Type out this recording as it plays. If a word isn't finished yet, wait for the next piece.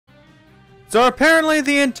So apparently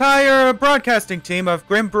the entire broadcasting team of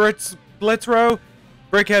Grim Blitzrow,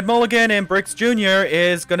 Brickhead Mulligan, and Bricks Jr.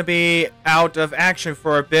 is going to be out of action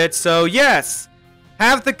for a bit. So yes,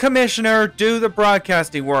 have the commissioner do the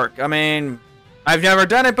broadcasting work. I mean, I've never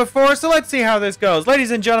done it before, so let's see how this goes.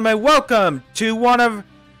 Ladies and gentlemen, welcome to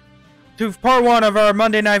part one of our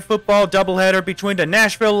Monday Night Football doubleheader between the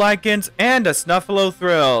Gnashville Lycans and the Snuffalo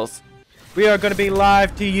Thrills. We are going to be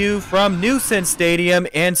live to you from Newson Stadium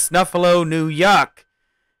in Snuffalo, New York.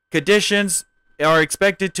 Conditions are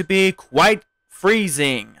expected to be quite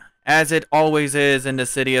freezing, as it always is in the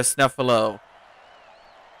city of Snuffalo.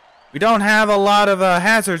 We don't have a lot of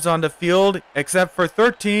hazards on the field, except for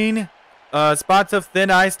 13 spots of thin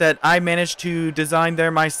ice that I managed to design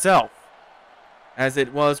there myself, as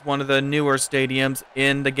it was one of the newer stadiums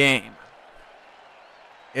in the game.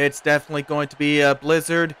 It's definitely going to be a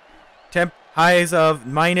blizzard. Temp highs of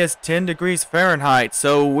minus 10 degrees Fahrenheit,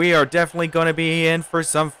 so we are definitely going to be in for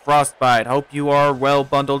some frostbite. Hope you are well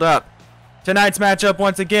bundled up. Tonight's matchup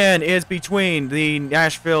once again is between the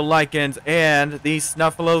Gnashville Lycans and the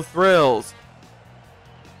Snuffalo Thrills.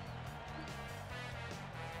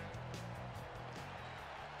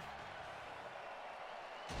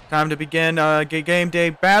 Time to begin game day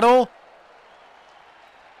battle.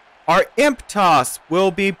 Our Imp Toss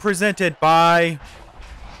will be presented by...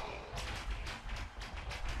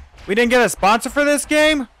 We didn't get a sponsor for this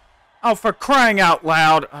game? Oh, for crying out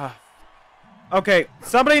loud. Okay,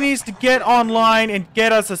 somebody needs to get online and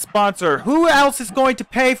get us a sponsor. Who else is going to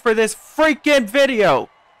pay for this freaking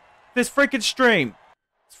video? This freaking stream.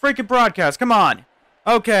 This freaking broadcast. Come on.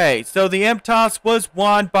 Okay, so the Imp Toss was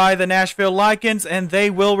won by the Gnashville Lycans, and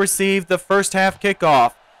they will receive the first half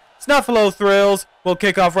kickoff. Snuffalo Thrills will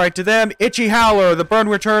kick off right to them. Itchy Howler, the burn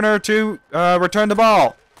returner, to return the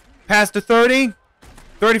ball. Pass to 30.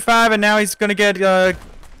 35, and now he's going to get, there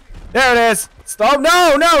it is.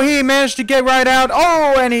 Oh, no, he managed to get right out.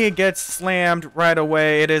 Oh, and he gets slammed right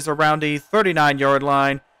away. It is around the 39-yard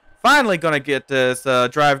line. Finally going to get this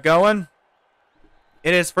drive going.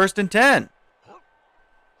 It is 1st and 10.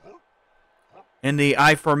 In the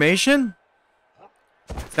I formation.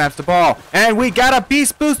 Snaps the ball. And we got a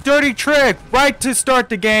Beast Boost dirty trick right to start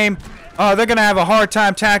the game. They're going to have a hard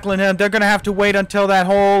time tackling him. They're going to have to wait until that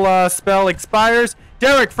whole spell expires.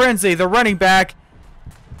 Derek Frenzy, the running back.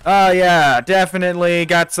 Yeah, definitely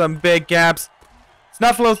got some big gaps.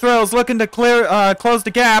 Snuffalo Thrills looking to close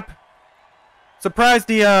the gap. Surprised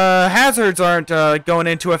the hazards aren't going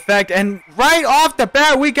into effect. And right off the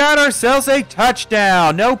bat, we got ourselves a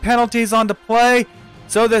touchdown. No penalties on the play,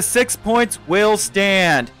 so the 6 points will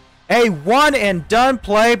stand. A one-and-done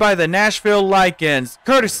play by the Gnashville Lycans,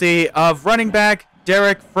 courtesy of running back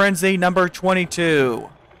Derek Frenzy, number 22.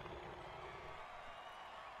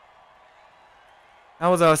 That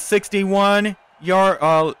was a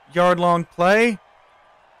 61-yard-long play.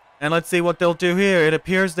 And let's see what they'll do here. It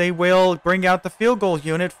appears they will bring out the field goal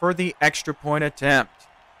unit for the extra point attempt.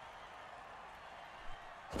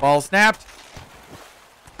 Ball snapped.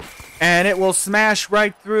 And it will smash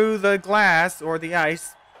right through the glass or the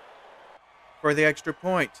ice for the extra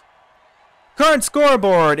point. Current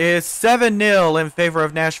scoreboard is 7-0 in favor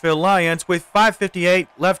of Gnashville Lions with 5:58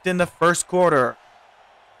 left in the first quarter.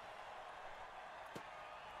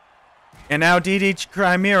 And now DD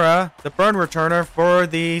Chimera, the burn returner for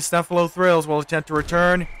the Snuffalo Thrills, will attempt to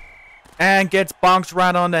return and gets bonked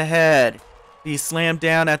right on the head. He slammed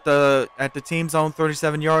down at the team's own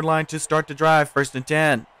 37-yard line to start the drive, 1st and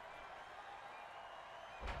 10.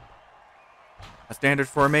 A standard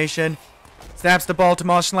formation. Snaps the ball to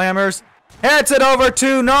Moss Slammers. Heads it over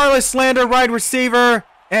to Gnarly Slander, wide receiver,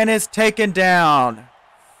 and is taken down.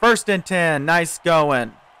 1st and 10. Nice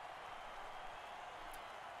going.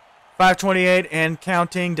 5:28 and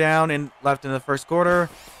counting down and left in the first quarter.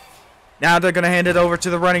 Now they're going to hand it over to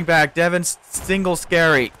the running back, Devin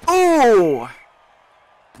Singletary. Ooh!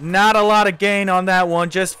 Not a lot of gain on that one,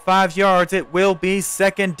 just 5 yards. It will be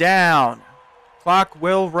 2nd down. Clock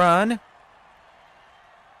will run.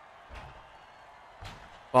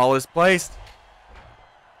 Ball is placed.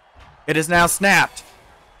 It is now snapped.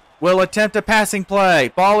 Will attempt a passing play.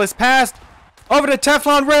 Ball is passed. Over to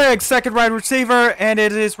Teflon Riggs, second wide receiver, and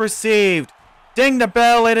it is received. Ding the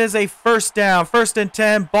bell, it is a 1st down. 1st and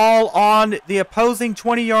 10, ball on the opposing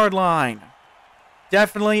 20-yard line.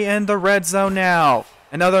 Definitely in the red zone now.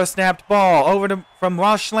 Another snapped ball over from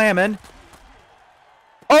Ross Schlammen.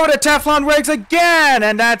 Over to Teflon Riggs again,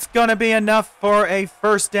 and that's going to be enough for a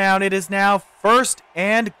 1st down. It is now 1st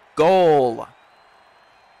and goal.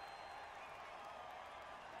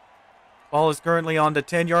 Ball is currently on the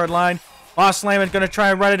 10-yard line. Moss Lehman's going to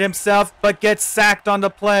try and run it himself, but gets sacked on the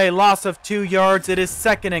play. Loss of 2 yards. It is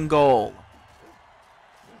 2nd and goal.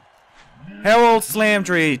 Harold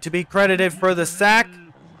Slamdry to be credited for the sack.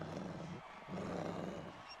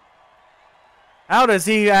 How does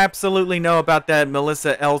he absolutely know about that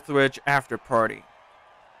Melissa Eldridge after party?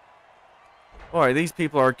 Boy, these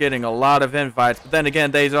people are getting a lot of invites. But then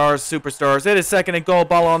again, these are superstars. It is 2nd and goal.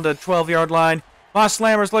 Ball on the 12-yard line. Moss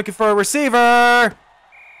Slammer's looking for a receiver.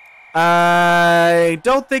 I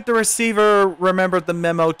don't think the receiver remembered the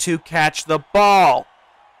memo to catch the ball.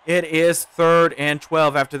 It is 3rd and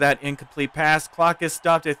 12 after that incomplete pass. Clock is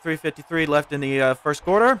stopped at 3:53 left in the first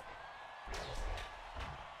quarter.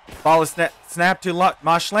 Ball is snapped to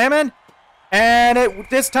Moss Slammen. And it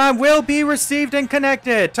this time will be received and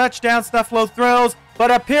connected. Touchdown, Snuffalo throws.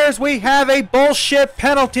 But appears we have a bullshit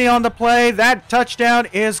penalty on the play. That touchdown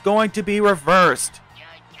is going to be reversed.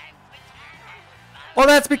 Well,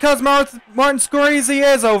 that's because Martin Scorsese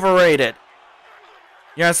is overrated.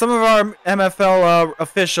 Yeah, some of our MFL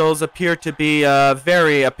officials appear to be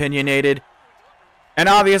very opinionated. And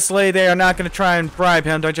obviously, they are not going to try and bribe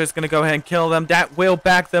him. They're just going to go ahead and kill them. That will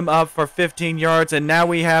back them up for 15 yards. And now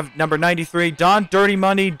we have number 93, Don Dirty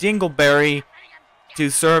Money Dingleberry, to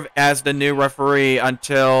serve as the new referee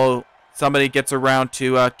until somebody gets around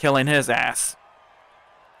to killing his ass.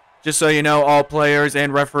 Just so you know, all players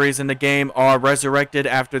and referees in the game are resurrected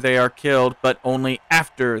after they are killed, but only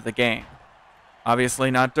after the game. Obviously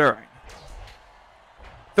not during.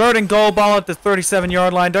 3rd and goal, ball at the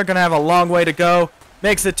 37-yard line. They're going to have a long way to go.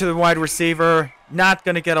 Makes it to the wide receiver. Not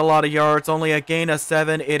going to get a lot of yards. Only a gain of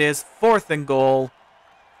 7. It is 4th and goal.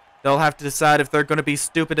 They'll have to decide if they're going to be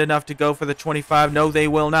stupid enough to go for the 25. No, they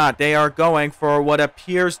will not. They are going for what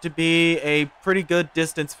appears to be a pretty good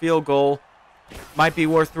distance field goal. Might be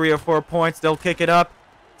worth 3 or 4 points. They'll kick it up.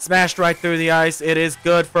 Smashed right through the ice. It is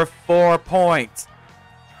good for 4 points.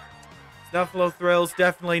 Snuffalo Thrills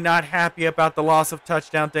definitely not happy about the loss of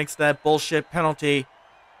touchdown thanks to that bullshit penalty.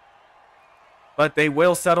 But they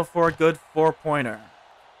will settle for a good 4-pointer.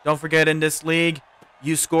 Don't forget, in this league,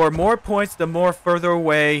 you score more points the more further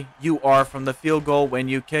away you are from the field goal when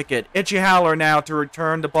you kick it. Itchy Howler now to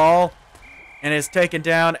return the ball, and is taken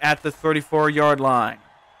down at the 34-yard line.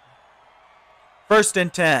 1st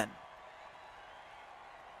and 10.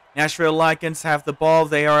 Gnashville Lycans have the ball.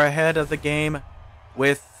 They are ahead of the game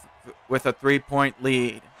with a 3-point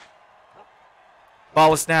lead.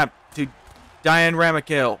 Ball is snapped to Diane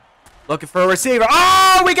Ramakill. Looking for a receiver.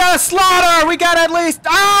 Oh, we got a slaughter. We got at least,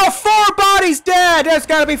 4 bodies dead. There's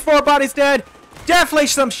got to be 4 bodies dead. Definitely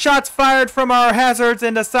some shots fired from our hazards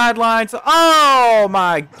in the sidelines. Oh,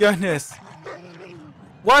 my goodness.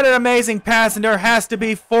 What an amazing pass, and there has to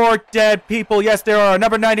be 4 dead people. Yes, there are.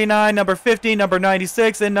 Number 99, number 50, number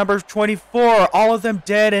 96, and number 24. All of them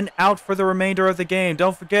dead and out for the remainder of the game.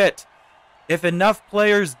 Don't forget, if enough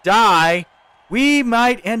players die, we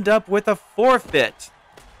might end up with a forfeit,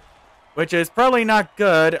 which is probably not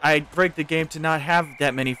good. I rigged the game to not have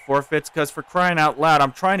that many forfeits because, for crying out loud,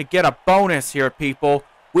 I'm trying to get a bonus here, people.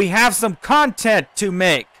 We have some content to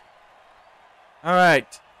make. All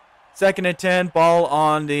right. 2nd and 10, ball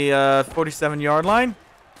on the 47-yard line.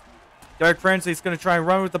 Derek Frensley's going to try and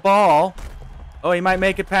run with the ball. Oh, he might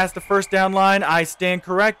make it past the 1st down line. I stand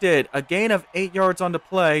corrected. A gain of 8 yards on the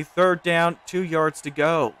play. 3rd down, 2 yards to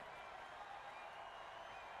go.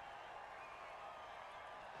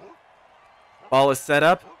 Ball is set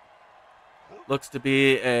up. Looks to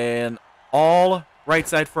be an all right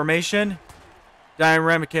side formation. Diane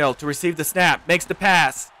Ramakill to receive the snap. Makes the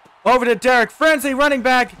pass. Over to Derek Frenzy, running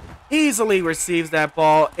back. Easily receives that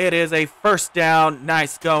ball. It is a 1st down.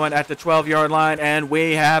 Nice going at the 12-yard line. And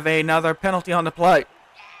we have another penalty on the play.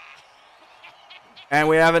 And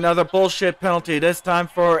we have another bullshit penalty. This time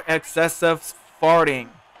for excessive farting.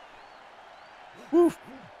 Whew.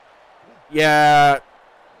 Yeah,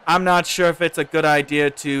 I'm not sure if it's a good idea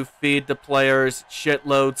to feed the players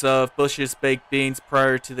shitloads of Bush's baked beans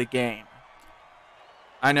prior to the game.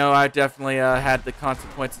 I know I definitely had the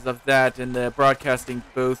consequences of that in the broadcasting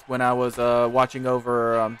booth when I was watching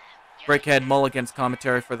over Brickhead Mulligan's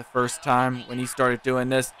commentary for the first time when he started doing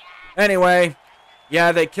this. Anyway,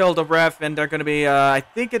 yeah, they killed a ref, and they're going to be, I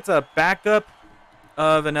think it's a backup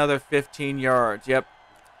of another 15 yards. Yep.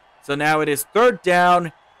 So now it is 3rd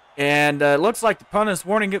down, and it looks like the opponent's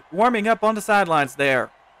warming up on the sidelines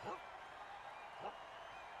there.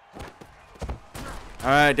 All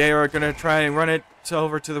right, they are going to try and run it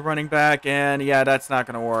over to the running back, and yeah, that's not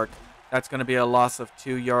going to work. That's going to be a loss of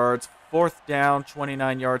 2 yards. 4th down,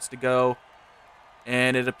 29 yards to go,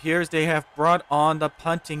 and it appears they have brought on the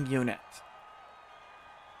punting unit.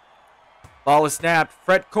 Ball is snapped.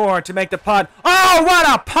 Fred Korn to make the punt. Oh, what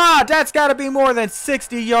a punt! That's got to be more than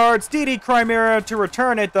 60 yards. D.D. Crimera to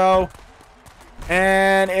return it, though.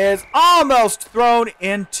 And is almost thrown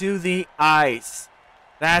into the ice.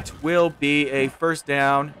 That will be a first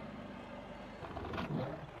down.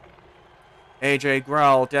 A.J.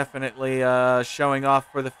 Growl definitely showing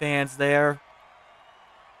off for the fans there.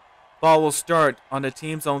 Ball will start on the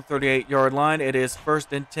team's own 38-yard line. It is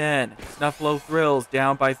 1st and 10. Snuffalo Thrills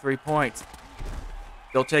down by 3 points.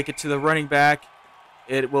 They'll take it to the running back.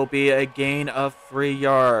 It will be a gain of 3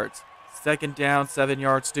 yards. 2nd down, 7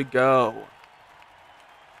 yards to go.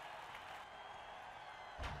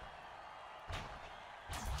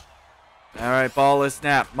 All right, ball is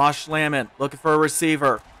snapped. Mosh Lamont looking for a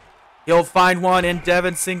receiver. He'll find one in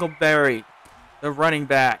Devin Singleberry, the running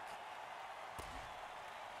back.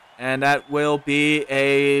 And that will be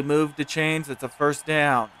a move to chains. It's a first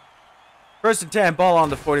down. 1st and 10, ball on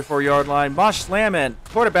the 44-yard line. Mosh Lamont,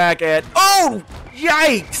 quarterback at... Oh,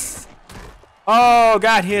 yikes! Oh,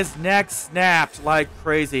 got his neck snapped like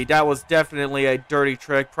crazy. That was definitely a dirty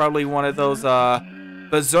trick. Probably one of those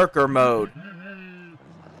berserker mode.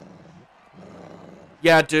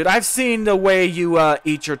 Yeah, dude, I've seen the way you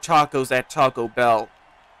eat your tacos at Taco Bell.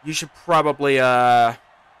 You should probably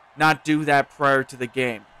not do that prior to the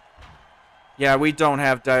game. Yeah, we don't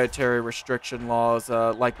have dietary restriction laws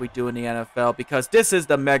like we do in the NFL because this is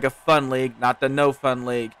the Mega Fun League, not the No Fun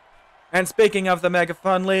League. And speaking of the Mega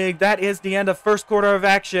Fun League, that is the end of first quarter of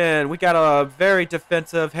action. We got a very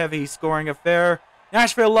defensive, heavy scoring affair.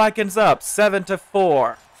 Gnashville Lycans up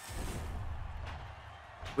 7-4.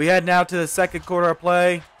 We head now to the second quarter of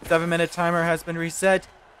play. 7-minute timer has been reset.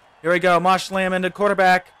 Here we go. Mosh Lamont, the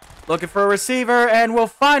quarterback, looking for a receiver, and we'll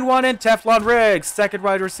find one in Teflon Riggs. Second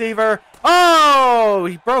wide receiver. Oh,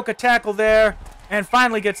 he broke a tackle there and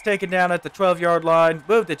finally gets taken down at the 12-yard line.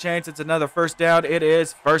 Move the chains. It's another first down. It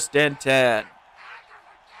is 1st and 10.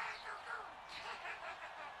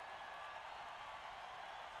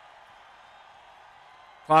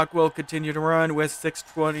 Clock will continue to run with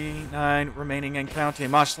 6:29 remaining and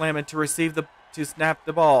counting. Mosh Lamont to snap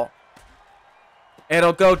the ball.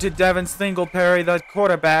 It'll go to Devin Singleberry, the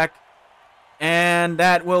quarterback, and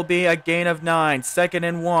that will be a gain of 9. 2nd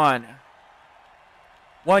and 1.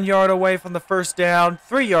 1 yard away from the first down,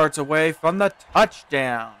 3 yards away from the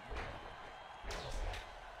touchdown.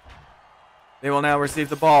 They will now receive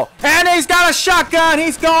the ball. And he's got a shotgun.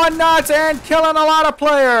 He's going nuts and killing a lot of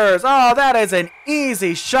players. Oh, that is an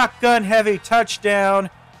easy shotgun-heavy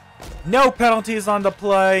touchdown. No penalties on the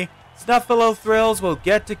play. Snuffalo Thrills will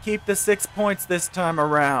get to keep the 6 points this time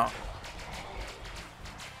around.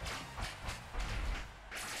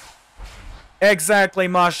 Exactly,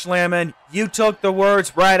 Mosh Lamont. You took the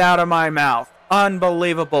words right out of my mouth.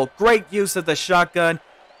 Unbelievable. Great use of the shotgun.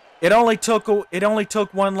 It only took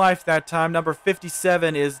one life that time. Number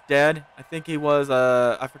 57 is dead. I think he was,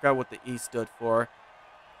 I forgot what the E stood for.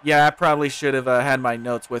 Yeah, I probably should have had my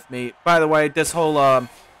notes with me. By the way, this whole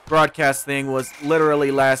broadcast thing was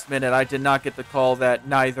literally last minute. I did not get the call that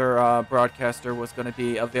neither broadcaster was going to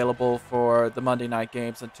be available for the Monday night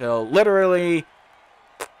games until literally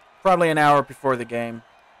probably an hour before the game.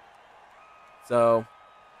 So,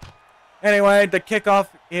 anyway, the kickoff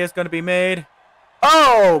is going to be made.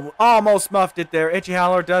 Oh, almost muffed it there. Itchy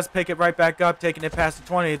Howler does pick it right back up, taking it past the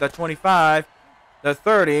 20, the 25, the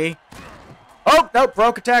 30. Oh, nope,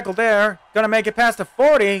 broke a tackle there. Going to make it past the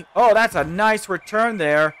 40. Oh, that's a nice return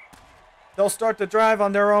there. They'll start the drive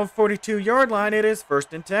on their own 42-yard line. It is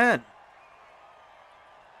 1st and 10.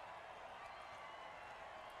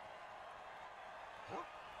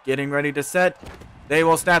 Getting ready to set. They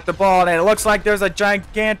will snap the ball, and it looks like there's a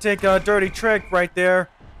gigantic dirty trick right there.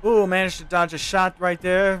 Ooh, managed to dodge a shot right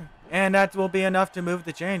there. And that will be enough to move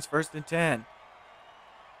the chains. 1st and 10.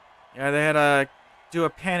 Yeah, they had to do a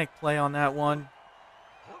panic play on that one.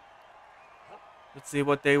 Let's see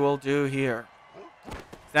what they will do here.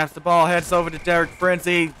 Snaps the ball, heads over to Derek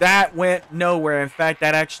Frenzy. That went nowhere. In fact,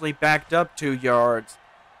 that actually backed up 2 yards.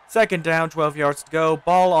 2nd down, 12 yards to go.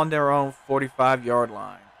 Ball on their own 45-yard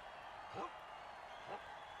line.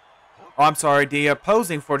 Oh, I'm sorry, the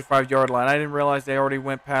opposing 45-yard line. I didn't realize they already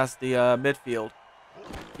went past the midfield.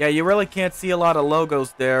 Yeah, you really can't see a lot of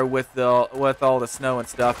logos there with all the snow and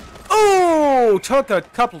stuff. Ooh! Took a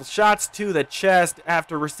couple shots to the chest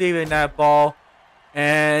after receiving that ball.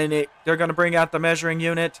 And they're going to bring out the measuring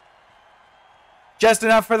unit. Just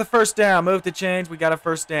enough for the first down. Move the chains. We got a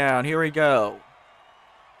first down. Here we go.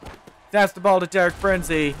 Snaps the ball to Derek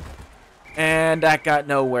Frenzy. And that got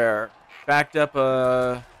nowhere. Backed up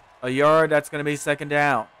a yard. That's going to be 2nd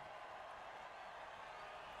down.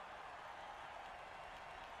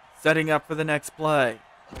 Setting up for the next play.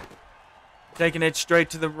 Taking it straight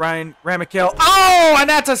to the Ryan Ramakill. Oh, and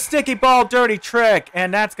that's a sticky ball dirty trick.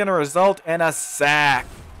 And that's going to result in a sack.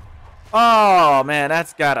 Oh, man,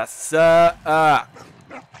 that's got to suck.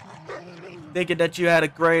 Thinking that you had a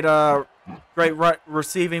great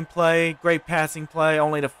receiving play, great passing play,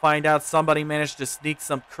 only to find out somebody managed to sneak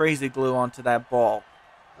some crazy glue onto that ball.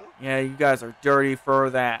 Yeah, you guys are dirty for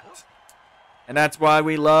that. And that's why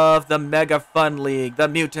we love the Mega Fun League, the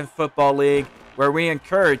Mutant Football League, where we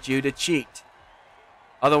encourage you to cheat.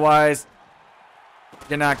 Otherwise,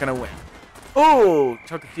 you're not going to win. Ooh,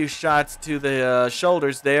 took a few shots to the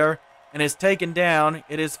shoulders there and is taken down.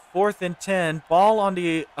 It is 4th and 10. Ball on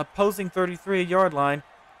the opposing 33-yard line.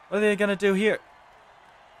 What are they going to do here?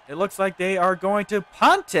 It looks like they are going to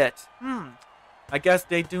punt it. I guess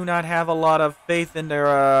they do not have a lot of faith in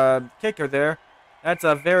their kicker there. That's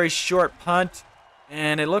a very short punt.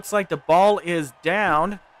 And it looks like the ball is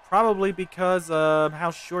down. Probably because of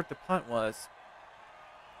how short the punt was.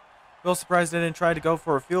 A little surprised they didn't try to go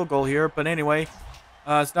for a field goal here. But anyway,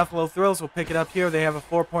 Snuffalo Thrills will pick it up here. They have a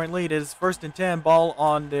 4-point lead. It is 1st and 10. Ball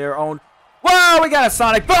on their own. Whoa, we got a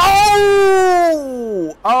Sonic.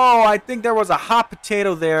 Oh! Oh, I think there was a hot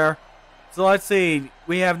potato there. So let's see.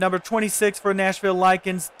 We have number 26 for Gnashville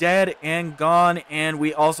Lycans, dead and gone. And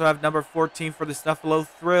we also have number 14 for the Snuffalo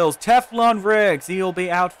Thrills. Teflon Riggs, he will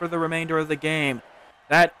be out for the remainder of the game.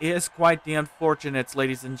 That is quite the unfortunates,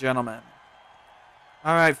 ladies and gentlemen.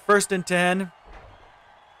 All right, 1st and 10.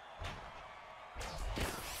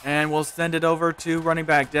 And we'll send it over to running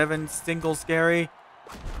back Devin Singletary.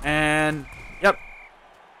 And, yep,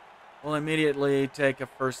 we'll immediately take a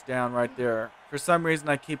 1st down right there. For some reason,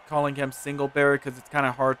 I keep calling him Singleberry because it's kind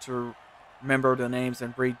of hard to remember the names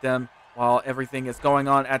and read them while everything is going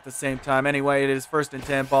on at the same time. Anyway, it is 1st and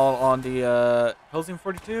 10. Ball on the opposing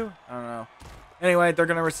 42? I don't know. Anyway, they're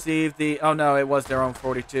going to receive the... Oh, no, it was their own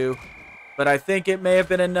 42. But I think it may have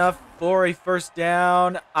been enough for a 1st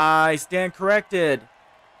down. I stand corrected.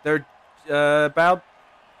 They're about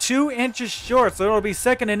 2 inches short, so it'll be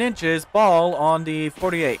 2nd and inches. Ball on the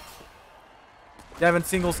 48. Devin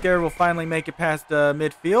Singletary will finally make it past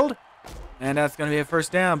midfield. And that's going to be a 1st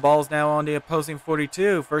down. Ball's now on the opposing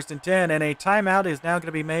 42. 1st and 10. And a timeout is now going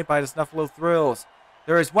to be made by the Snuffalo Thrills.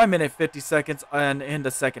 There is 1 minute 50 seconds in the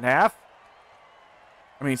second half.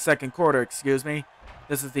 I mean, second quarter, excuse me.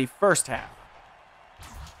 This is the first half.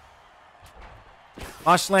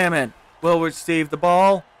 Mosh Lamon will receive the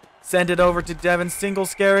ball. Send it over to Devin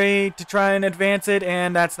Singletary to try and advance it.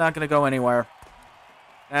 And that's not going to go anywhere.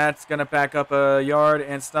 That's going to back up a yard.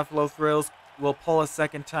 And Snuffalo Thrills will pull a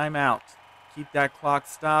 2nd timeout. Keep that clock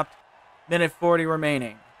stopped. Minute 40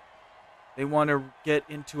 remaining. They want to get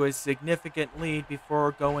into a significant lead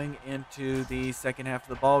before going into the second half of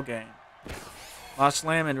the ball game. Mosh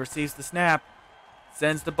Lamon receives the snap.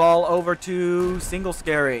 Sends the ball over to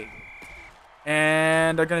Singletary.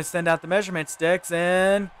 And they're going to send out the measurement sticks.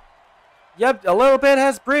 And, yep, a little bit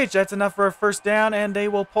has breached. That's enough for a 1st down. And they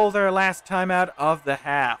will pull their last timeout of the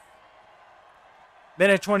half.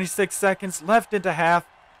 Minute 26 seconds left into half.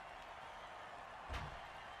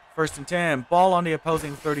 1st and 10. Ball on the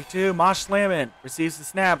opposing 32. Mosh Lamon receives the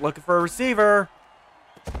snap. Looking for a receiver.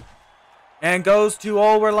 And goes to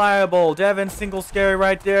all reliable. Devin Singletary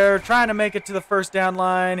right there. Trying to make it to the 1st down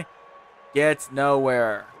line. Gets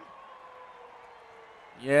nowhere.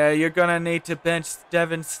 Yeah, you're going to need to bench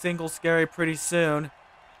Devin Singletary pretty soon.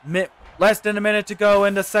 Less than a minute to go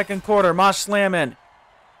in the second quarter. Mosh Lamon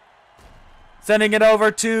sending it over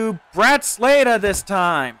to Brad Slater this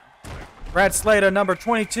time. Brad Slater, number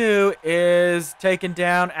 22, is taken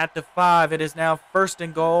down at the 5. It is now 1st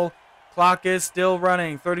and goal. Clock is still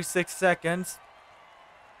running, 36 seconds.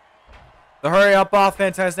 The hurry-up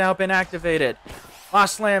offense has now been activated.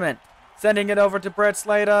 Mosh Lamon sending it over to Brett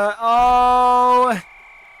Slater. Oh,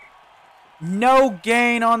 no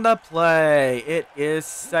gain on the play. It is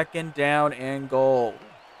 2nd down and goal.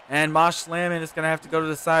 And Mosh Lamon is going to have to go to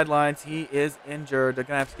the sidelines. He is injured. They're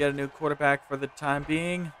going to have to get a new quarterback for the time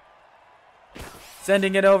being.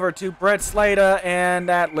 Sending it over to Brett Slater, and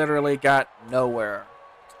that literally got nowhere.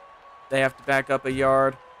 They have to back up a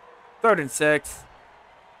yard. 3rd and 6.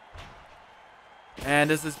 And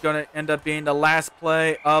this is going to end up being the last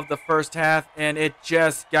play of the first half, and it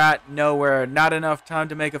just got nowhere. Not enough time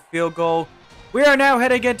to make a field goal. We are now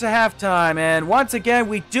heading into halftime, and once again,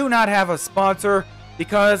 we do not have a sponsor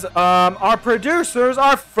because our producers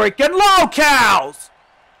are freaking locals.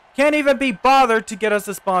 Can't even be bothered to get us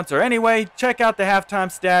a sponsor. Anyway, check out the halftime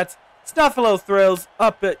stats. Snuffalo Thrills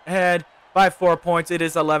up ahead by 4 points. It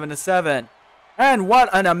is 11-7. And what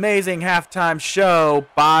an amazing halftime show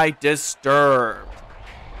by Disturbed.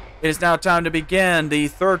 It is now time to begin the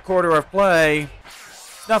third quarter of play.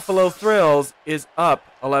 Snuffalo Thrills is up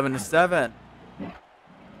 11-7.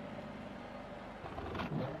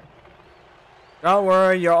 Don't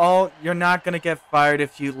worry, you're not going to get fired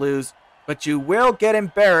if you lose, but you will get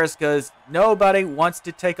embarrassed because nobody wants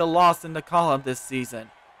to take a loss in the column this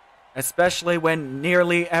season, especially when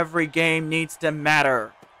nearly every game needs to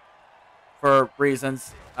matter for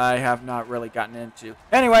reasons I have not really gotten into.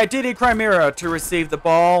 Anyway, Didi Crimera to receive the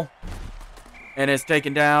ball and is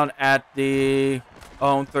taken down at the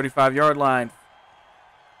own 35-yard line.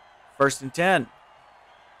 1st and 10.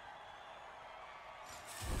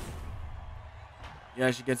 Yeah,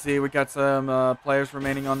 as you can see, we got some players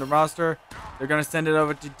remaining on the roster. They're going to send it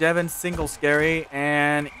over to Devin Singlescary,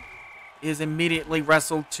 and is immediately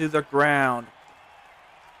wrestled to the ground.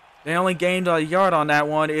 They only gained a yard on that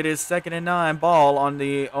one. It is 2nd and 9, ball on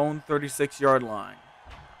the own 36-yard line.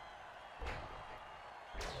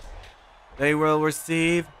 They will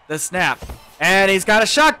receive the snap. And he's got a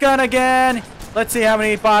shotgun again. Let's see how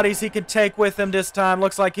many bodies he can take with him this time.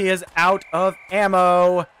 Looks like he is out of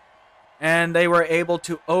ammo. And they were able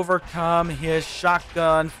to overcome his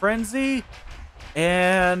shotgun frenzy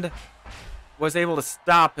and was able to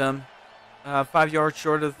stop him 5 yards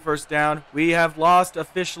short of the first down. We have lost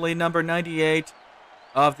officially number 98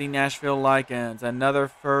 of the Gnashville Lycans. Another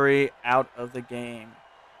furry out of the game.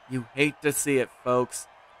 You hate to see it, folks.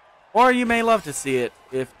 Or you may love to see it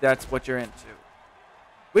if that's what you're into.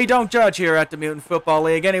 We don't judge here at the Mutant Football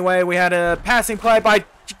League. Anyway, we had a passing play by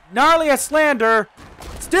Gnarly Slander.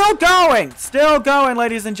 Still going,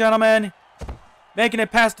 ladies and gentlemen. Making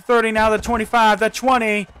it past the 30, now the 25, the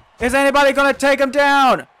 20. Is anybody going to take him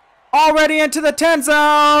down? Already into the 10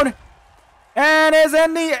 zone. And is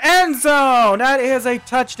in the end zone. That is a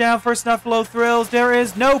touchdown for Snuffalo Thrills. There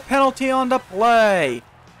is no penalty on the play.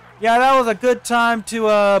 Yeah, that was a good time to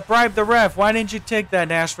bribe the ref. Why didn't you take that,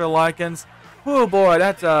 Gnashville Lycans? Oh boy,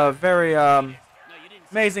 that's a very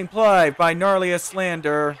amazing play by Gnarly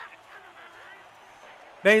Slander.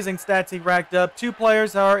 Amazing stats he racked up. 2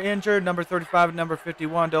 players are injured, number 35 and number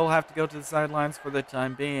 51. They'll have to go to the sidelines for the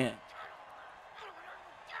time being.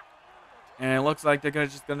 And it looks like they're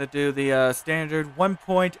just going to do the standard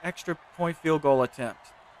 1-point extra point field goal attempt.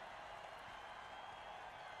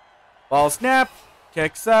 Ball snap,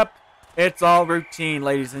 kicks up. It's all routine,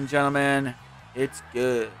 ladies and gentlemen. It's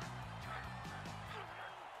good.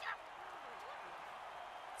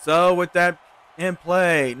 So with that in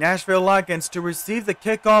play, Gnashville Lycans to receive the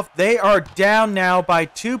kickoff. They are down now by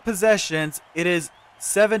 2 possessions. It is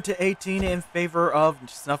 7-18 in favor of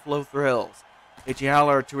Snuffalo Thrills. Itchy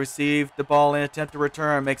Howler to receive the ball and attempt to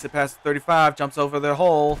return. Makes it past the 35, jumps over the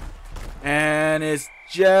hole, and is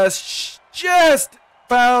just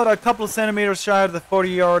about a couple of centimeters shy of the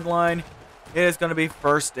 40-yard line. It is going to be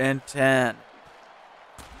 1st and 10.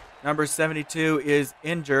 Number 72 is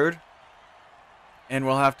injured, and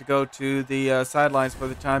we'll have to go to the sidelines for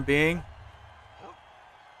the time being.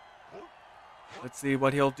 Let's see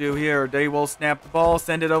what he'll do here. They will snap the ball,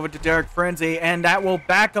 send it over to Derek Frenzy, and that will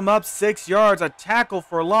back him up 6 yards. A tackle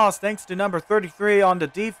for loss thanks to number 33 on the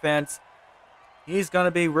defense. He's going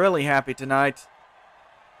to be really happy tonight.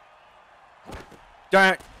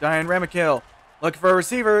 Diane Remikill looking for a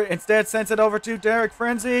receiver. Instead sends it over to Derek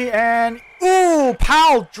Frenzy, and ooh,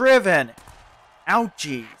 Powell driven.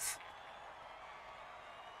 Ouchies.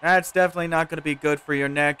 That's definitely not going to be good for your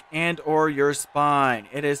neck and or your spine.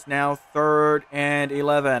 It is now 3rd and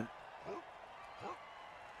 11.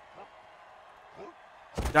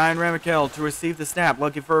 Diane Remikill to receive the snap.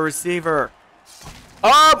 Looking for a receiver.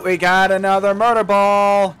 Oh, we got another murder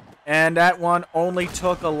ball. And that one only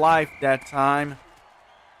took a life that time.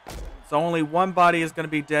 So only 1 body is going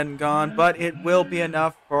to be dead and gone. But it will be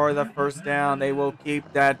enough for the 1st down. They will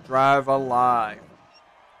keep that drive alive.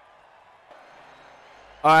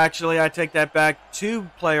 Oh, actually, I take that back.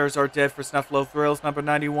 2 players are dead for Snuffalo Thrills, number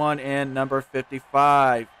 91 and number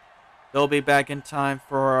 55. They'll be back in time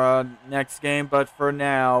for next game, but for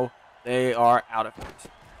now, they are out of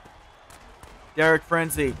it. Derek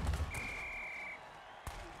Frenzy.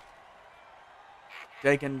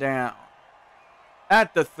 Taken down.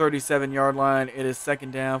 At the 37-yard line, it is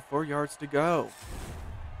 2nd down, 4 yards to go.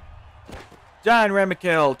 John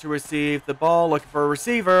Remikill to receive the ball, looking for a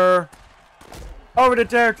receiver. Over to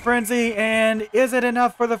Derek Frenzy, and is it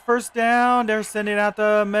enough for the 1st down? They're sending out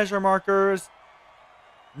the measure markers.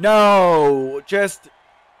 No, just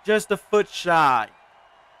a foot shy.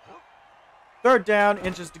 3rd down,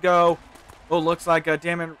 inches to go. Oh, looks like a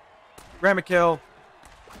Damon Remikill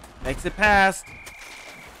makes it past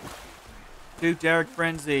to Derek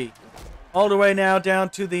Frenzy. All the way now down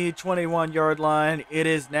to the 21-yard line. It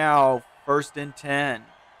is now 1st and 10.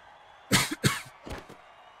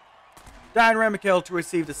 Diane Remikel to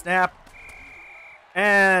receive the snap.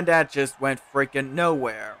 And that just went freaking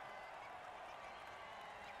nowhere.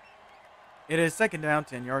 It is 2nd down,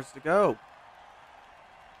 10 yards to go.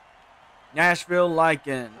 Gnashville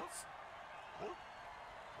Lycans.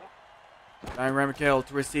 Diane Remikel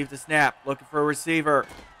to receive the snap. Looking for a receiver.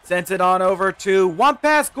 Sends it on over to one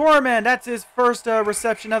pass Gorman. That's his first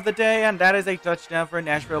reception of the day, and that is a touchdown for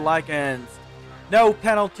Gnashville Lycans. No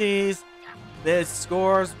penalties. The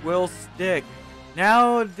scores will stick.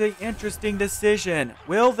 Now the interesting decision.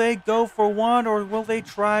 Will they go for one or will they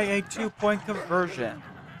try a 2-point conversion?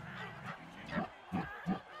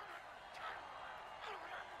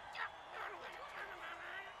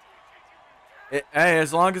 Hey,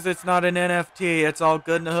 as long as it's not an NFT, it's all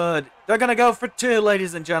good in the hood. They're going to go for 2,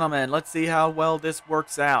 ladies and gentlemen. Let's see how well this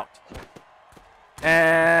works out.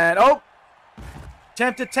 And, oh!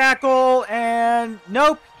 Attempt to tackle, and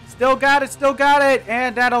nope. Still got it.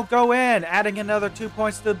 And that'll go in, adding another 2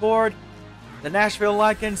 points to the board. The Gnashville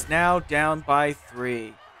Lycans now down by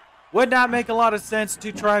 3. Would not make a lot of sense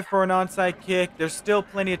to try for an onside kick. There's still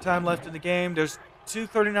plenty of time left in the game. There's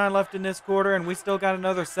 2:39 left in this quarter, and we still got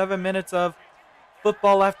another 7 minutes of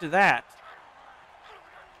football after that.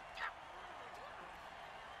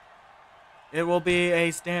 It will be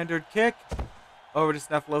a standard kick over to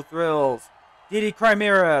Snuffalo Thrills. Didi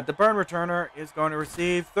Crimera, the burn returner, is going to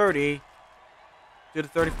receive 30 to the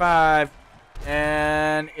 35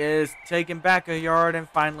 and is taken back a yard and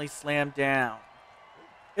finally slammed down.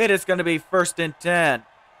 It is going to be 1st and 10.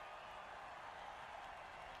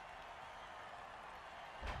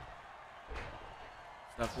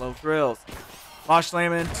 Snuffalo Thrills. Mosh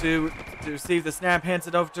Layman to receive the snap, hands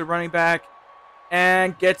it over to running back,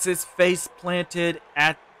 and gets his face planted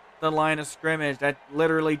at the line of scrimmage. That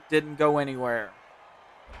literally didn't go anywhere.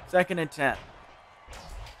 2nd and 10.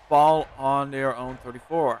 Ball on their own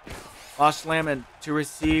 34. Mosh Layman to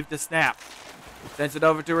receive the snap. Sends it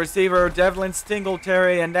over to receiver Devlin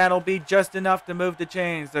Singletary, and that'll be just enough to move the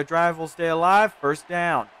chains. The drive will stay alive. 1st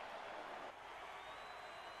down.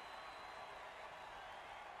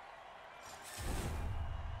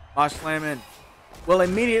 Mosh Layman will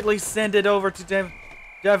immediately send it over to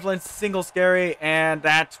Devlin Singletary, and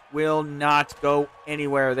that will not go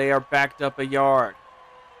anywhere. They are backed up a yard.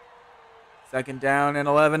 2nd down and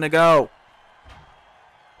 11 to go.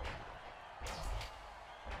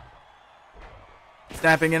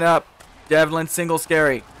 Snapping it up, Devlin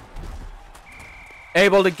Singletary.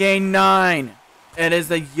 Able to gain 9. It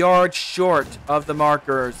is a yard short of the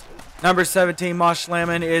markers. Number 17, Mosh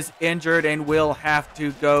Layman, is injured and will have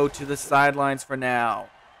to go to the sidelines for now.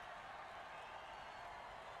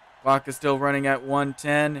 Clock is still running at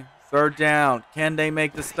 1:10. 3rd down. Can they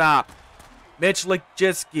make the stop? Mitch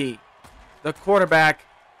Lijiski, the quarterback,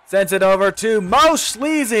 sends it over to Mo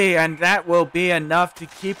Sleazy, and that will be enough to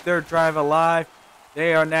keep their drive alive.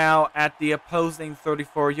 They are now at the opposing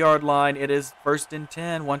 34-yard line. It is 1st and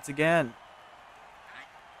 10 once again.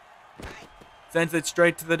 Sends it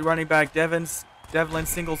straight to the running back, Devlin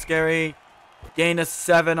Singletary. Gain of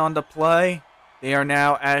 7 on the play. They are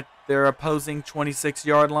now at their opposing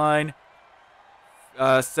 26-yard line.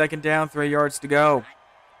 2nd down, 3 yards to go.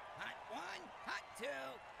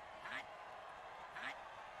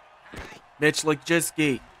 Mitch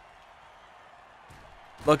Lijiski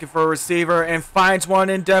looking for a receiver and finds one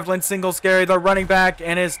in Devlin Singletary, the running back,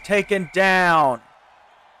 and is taken down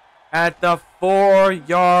at the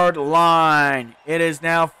 4-yard line. It is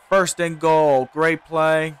now 1st and goal. Great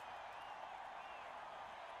play.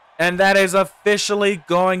 And that is officially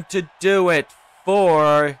going to do it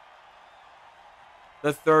for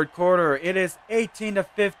the 3rd quarter. It is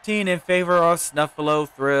 18-15 in favor of Snuffalo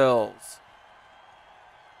Thrills.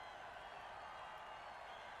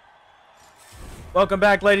 Welcome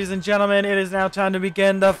back, ladies and gentlemen. It is now time to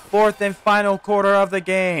begin the 4th and final quarter of the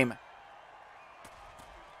game.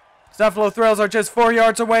 Snuffalo Thrills are just 4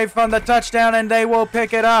 yards away from the touchdown, and they will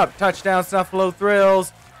pick it up. Touchdown, Snuffalo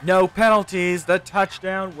Thrills. No penalties. The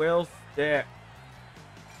touchdown will stick.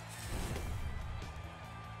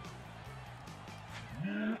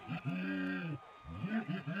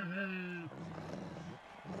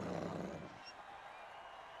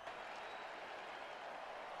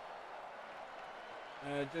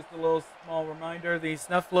 Just a little small reminder, the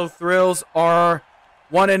Snuffalo Thrills are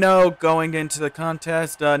 1-0 going into the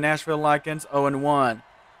contest. Gnashville Lycans 0-1.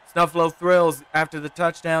 Snuffalo Thrills, after the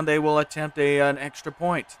touchdown, they will attempt an extra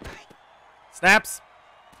point. Snaps.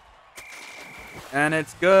 And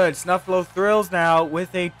it's good. Snuffalo Thrills now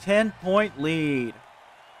with a 10-point lead.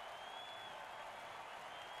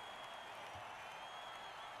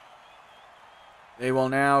 They will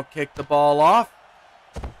now kick the ball off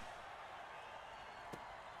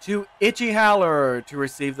to Itchy Howler to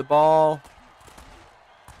receive the ball.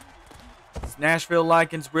 Gnashville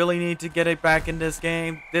Lycans really need to get it back in this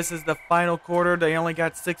game. This is the final quarter. They only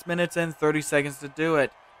got 6 minutes and 30 seconds to do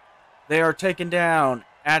it. They are taken down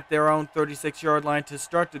at their own 36-yard line to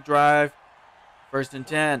start the drive. 1st and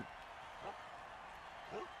 10.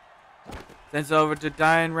 Sends over to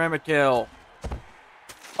Diane Remikill.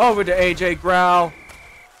 Over to A.J. Growl.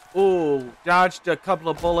 Ooh, dodged a couple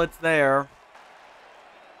of bullets there.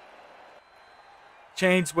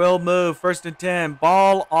 Chains will move. 1st and 10.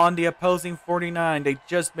 Ball on the opposing 49. They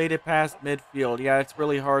just made it past midfield. Yeah, it's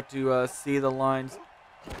really hard to see the lines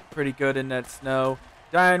pretty good in that snow.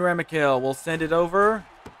 Diane Remikill will send it over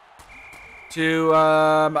to,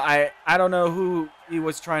 I don't know who he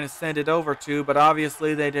was trying to send it over to, but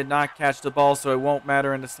obviously they did not catch the ball, so it won't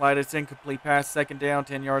matter in the slightest. Incomplete pass, 2nd down,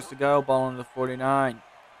 10 yards to go. Ball on the 49.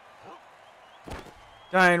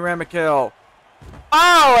 Diane Remikill.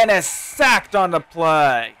 Oh, and is sacked on the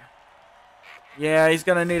play. Yeah, he's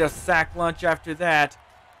going to need a sack lunch after that.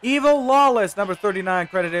 Evil Lawless, number 39,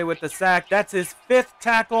 credited with the sack. That's his 5th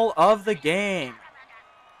tackle of the game.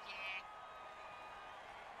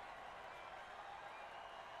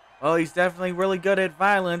 Well, he's definitely really good at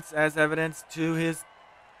violence, as evidenced to his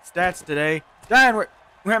stats today. Diane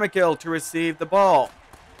Remikill to receive the ball.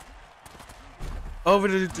 Over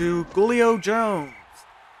to Julio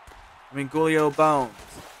Bones.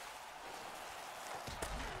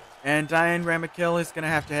 And Diane Remikill is going to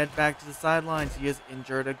have to head back to the sidelines. He is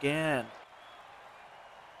injured again.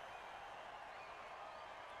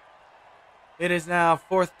 It is now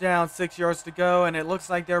 4th down, 6 yards to go, and it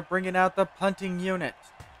looks like they're bringing out the punting unit.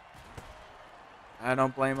 I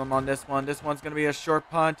don't blame them on this one. This one's going to be a short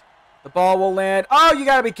punt. The ball will land. Oh, you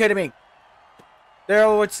got to be kidding me. They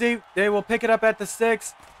will pick it up at the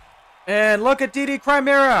 6. And look at Didi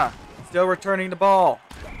Chimera. Still returning the ball.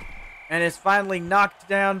 And is finally knocked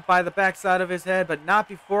down by the backside of his head, but not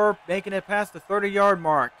before making it past the 30-yard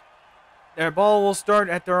mark. Their ball will start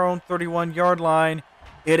at their own 31-yard line.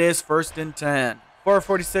 It is 1st and 10.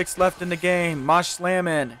 4:46 left in the game. Mosh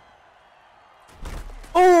slamming.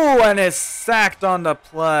 Ooh, and is sacked on the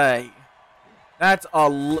play. That's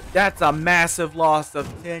a massive loss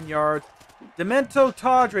of 10 yards. Demento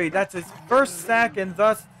Tawdry, that's his 1st sack and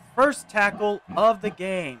thus 1st tackle of the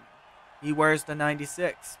game. He wears the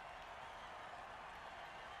 96.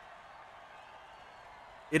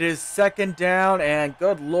 It is 2nd down, and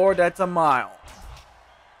good Lord, that's a mile.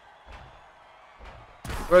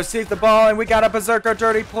 Receive the ball, and we got a Berserker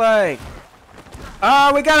dirty play.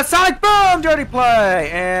 Oh, we got a sonic boom! Dirty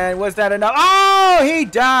play! And was that enough? Oh, he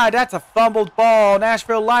died! That's a fumbled ball.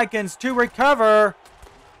 Gnashville Lycans to recover.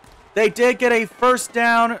 They did get a 1st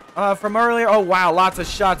down from earlier. Oh, wow, lots of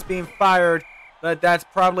shots being fired. But that's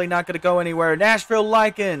probably not going to go anywhere. Gnashville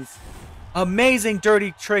Lycans. Amazing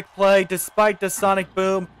dirty trick play despite the sonic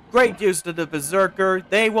boom. Great use of the Berserker.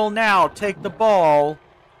 They will now take the ball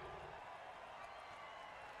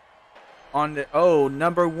on the,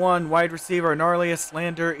 number 1 wide receiver, Gnarliest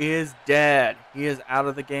Slander, is dead. He is out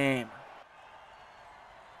of the game.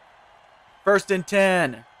 1st and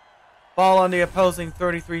 10. Ball on the opposing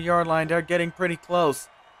 33-yard line. They're getting pretty close.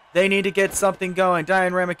 They need to get something going.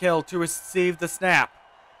 Diane Remikill to receive the snap.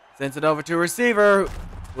 Sends it over to receiver,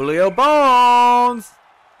 Julio Bones.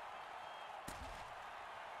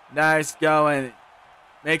 Nice going.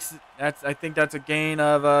 I think that's a gain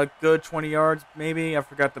of a good 20 yards, maybe. I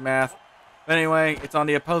forgot the math. But anyway, it's on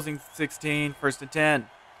the opposing 16, 1st and 10.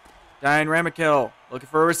 Diane Remikill looking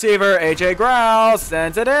for a receiver. A.J. Growl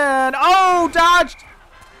sends it in. Oh, dodged!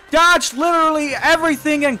 Dodged literally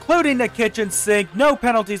everything, including the kitchen sink. No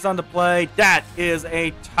penalties on the play. That is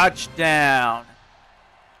a touchdown.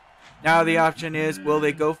 Now the option is, will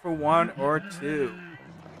they go for 1 or 2?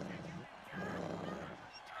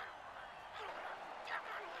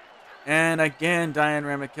 And again, Diane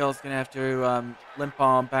Remikill is going to have to limp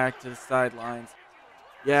on back to the sidelines.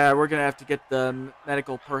 Yeah, we're going to have to get the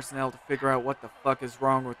medical personnel to figure out what the fuck is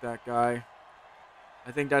wrong with that guy.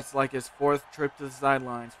 I think that's like his 4th trip to the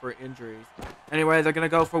sidelines for injuries. Anyway, they're going to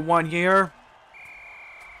go for 1 here.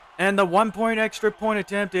 And the 1-point extra point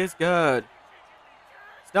attempt is good.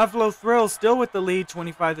 Snuffalo Thrill still with the lead,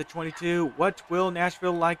 25-22. What will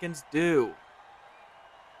Gnashville Lycans do?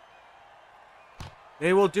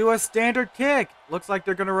 They will do a standard kick. Looks like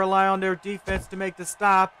they're going to rely on their defense to make the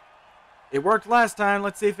stop. It worked last time.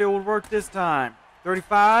 Let's see if it will work this time.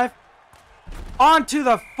 35. Onto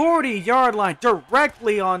the 40-yard line.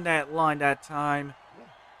 Directly on that line that time.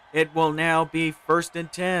 It will now be 1st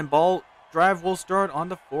and 10. Ball drive will start on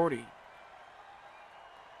the 40.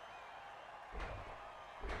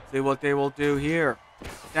 See what they will do here.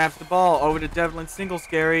 Snaps the ball over to Devlin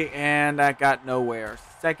Singletary, and that got nowhere.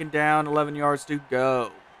 Second down, 11 yards to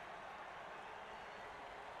go.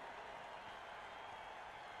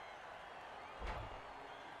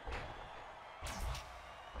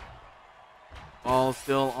 Ball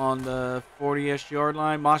still on the 40-ish yard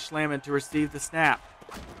line. Mosh Lamon to receive the snap.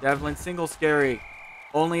 Devlin Singletary.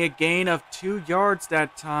 Only a gain of 2 yards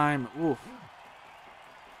that time. Oof.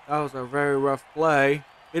 That was a very rough play.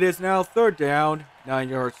 It is now third down, 9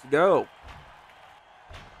 yards to go.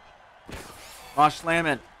 Mosh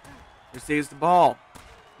Lamon receives the ball.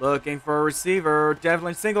 Looking for a receiver.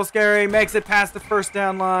 Devlin Singletary makes it past the first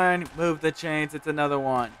down line. Move the chains. It's another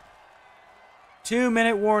one.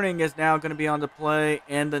 2-minute warning is now going to be on the play,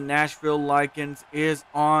 and the Gnashville Lycans is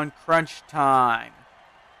on crunch time.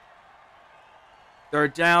 They're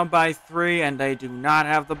down by 3, and they do not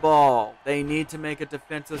have the ball. They need to make a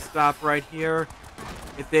defensive stop right here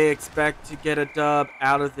if they expect to get a dub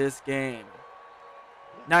out of this game.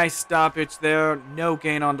 Nice stoppage there. No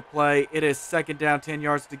gain on the play. It is second down, 10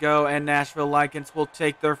 yards to go, and Gnashville Lycans will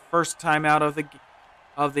take their first timeout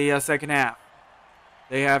of the second half.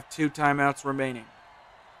 They have 2 timeouts remaining.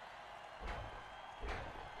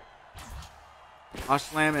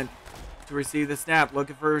 Mosh Lamon to receive the snap.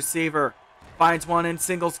 Looking for a receiver. Finds one in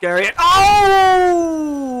Singletary.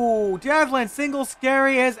 Oh! Devlin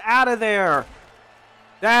Singletary is out of there.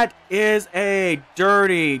 That is a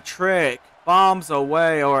dirty trick. Bombs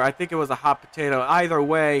away, or I think it was a hot potato. Either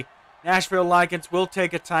way, Gnashville Lycans will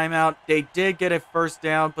take a timeout. They did get a first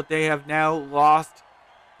down, but they have now lost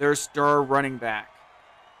their star running back.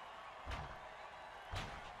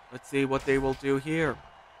 Let's see what they will do here.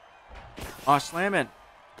 Mosh Lamon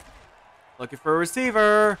looking for a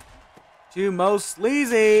receiver to Mo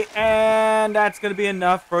Sleazy, and that's going to be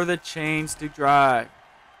enough for the chains to drive.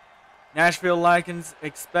 Gnashville Lycans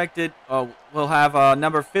expected will have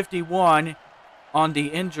number 51 on the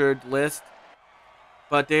injured list,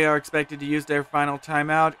 but they are expected to use their final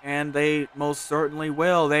timeout, and they most certainly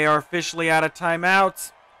will. They are officially out of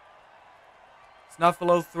timeouts.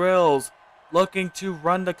 Snuffalo Thrills looking to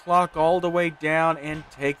run the clock all the way down and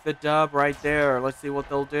take the dub right there. Let's see what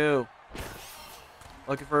they'll do.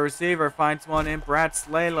 Looking for a receiver. Finds one in Brad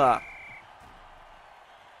Slayla.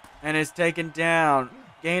 And is taken down.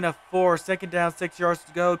 Gain of 4. Second down, 6 yards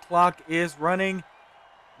to go. Clock is running.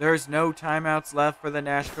 There's no timeouts left for the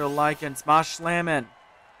Gnashville Lycans. Mosh Lamon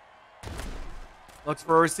looks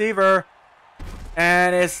for a receiver.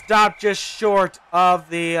 And is stopped just short of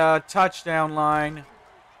the touchdown line.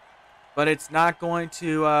 But it's not going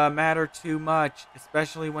to matter too much,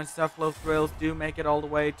 especially when Snuffalo Thrills do make it all the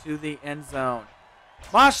way to the end zone.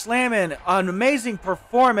 Mosh Lamon, an amazing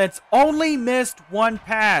performance, only missed 1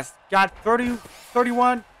 pass. Got 30 for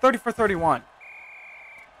 31.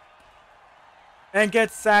 And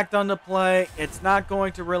gets sacked on the play. It's not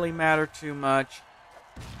going to really matter too much.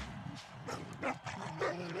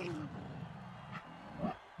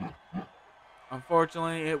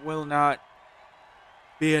 Unfortunately, it will not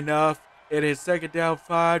be enough. It is second down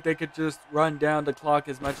 5. They could just run down the clock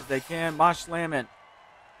as much as they can. Mosh Lamon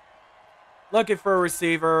looking for a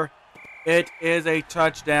receiver. It is a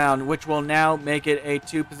touchdown, which will now make it a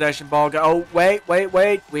 2-possession ball. Oh, wait.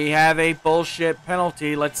 We have a bullshit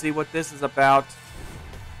penalty. Let's see what this is about.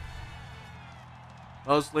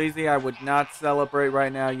 Mo Sleazy, I would not celebrate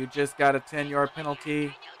right now. You just got a 10-yard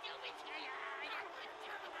penalty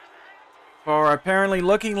for apparently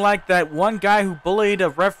looking like that one guy who bullied a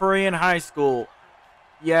referee in high school.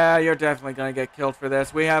 Yeah, you're definitely going to get killed for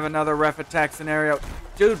this. We have another ref attack scenario.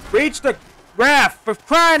 Dude, reach the ref for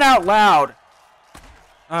crying out loud.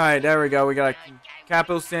 All right, there we go. We got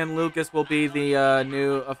Capo San Lucas will be the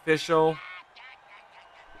new official.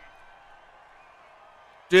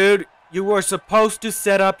 Dude, you were supposed to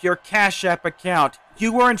set up your Cash App account.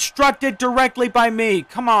 You were instructed directly by me.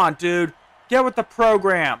 Come on, dude. Get with the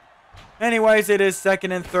program. Anyways, it is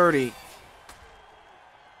 2nd and 30.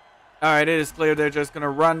 All right, it is clear they're just going to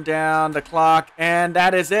run down the clock, and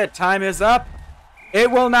that is it. Time is up.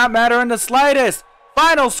 It will not matter in the slightest.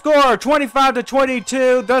 Final score,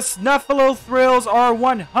 25-22. The Snuffalo Thrills are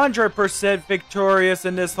 100% victorious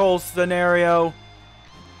in this whole scenario.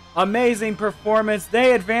 Amazing performance.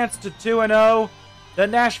 They advance to 2-0. The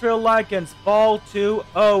Gnashville Lycans fall to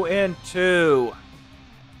 0-2.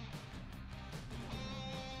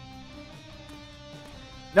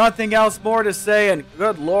 Nothing else more to say, and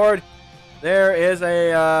good lord, there is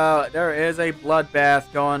a bloodbath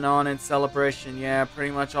going on in celebration. Yeah,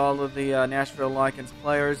 pretty much all of the Gnashville Lycans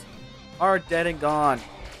players are dead and gone,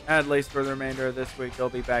 at least for the remainder of this week. They'll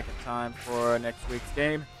be back in time for next week's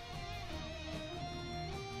game.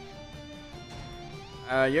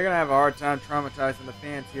 You're going to have a hard time traumatizing the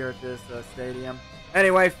fans here at this stadium.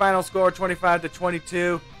 Anyway, final score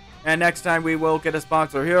 25-22. And next time we will get a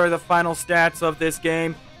sponsor. Here are the final stats of this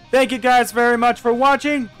game. Thank you guys very much for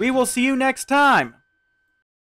watching. We will see you next time.